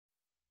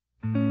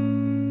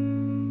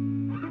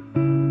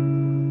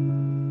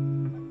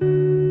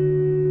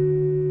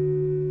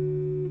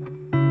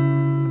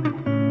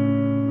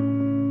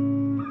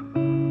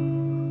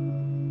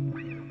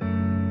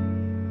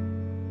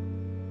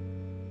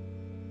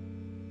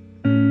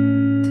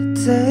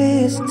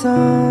day is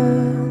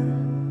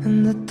done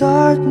and the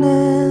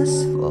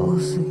darkness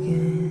falls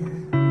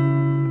again.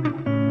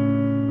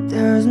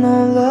 There's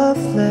no love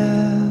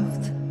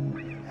left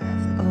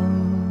at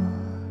all.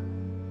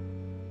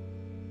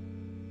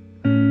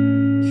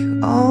 You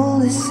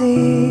only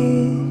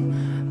see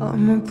all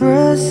my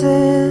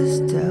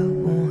bruises that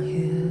won't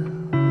heal.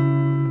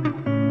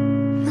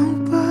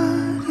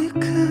 Nobody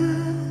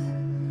could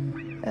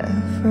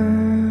ever.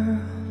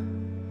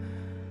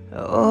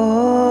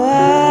 Oh, I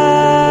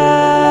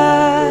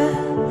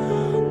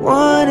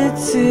wanted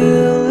to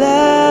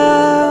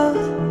love.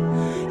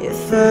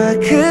 If I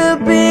could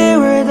be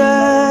where the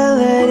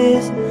light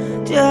is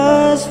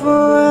just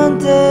for one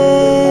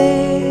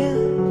day.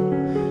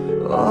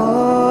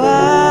 Oh,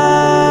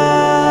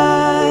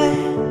 I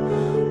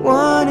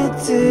wanted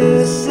to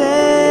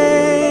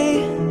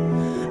say,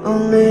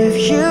 only if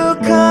you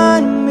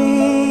cut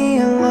me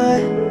and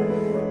lie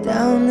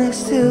down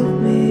next to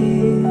me.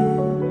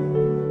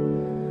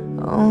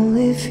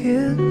 Only if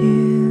you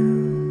knew,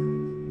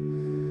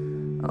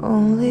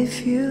 only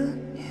if you knew.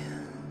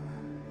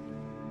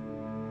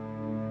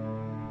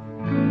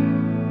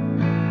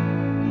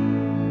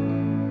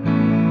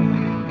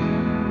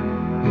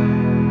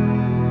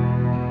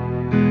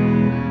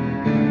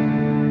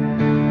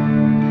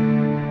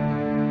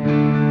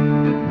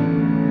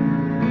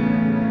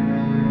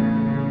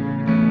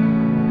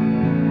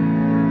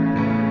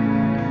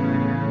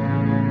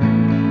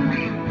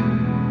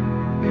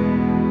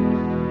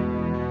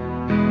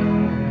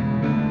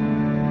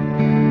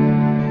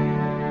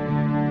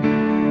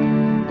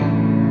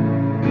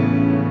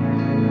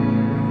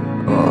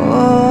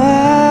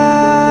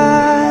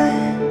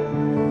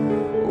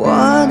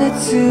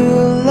 To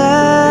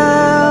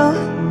love,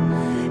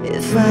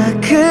 if I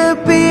could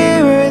be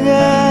where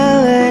the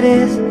light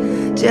is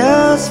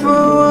just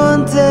for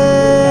one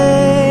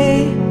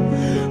day.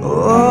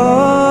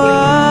 Oh,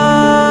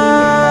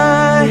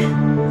 I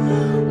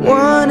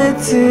wanted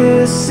to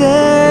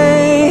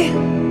say,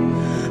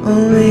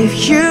 only if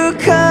you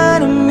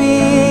cut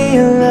me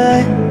and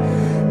lie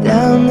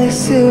down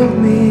next to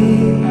me.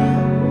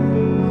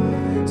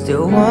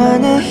 Still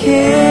wanna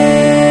hear,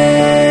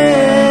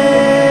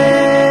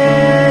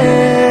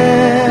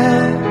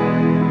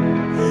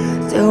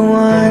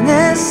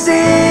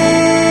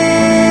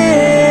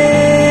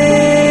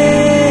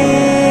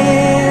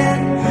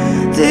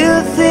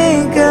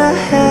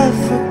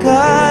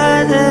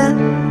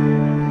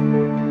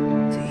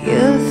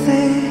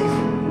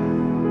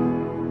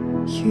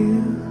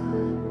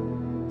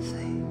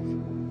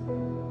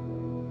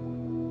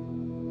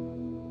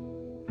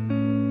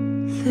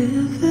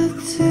 live it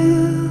to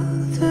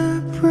the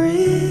brim,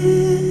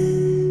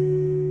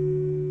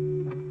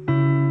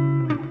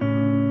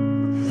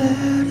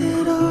 let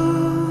it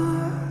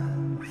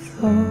all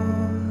flow.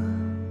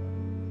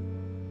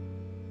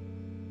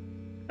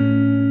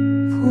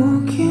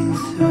 Walking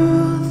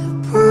through the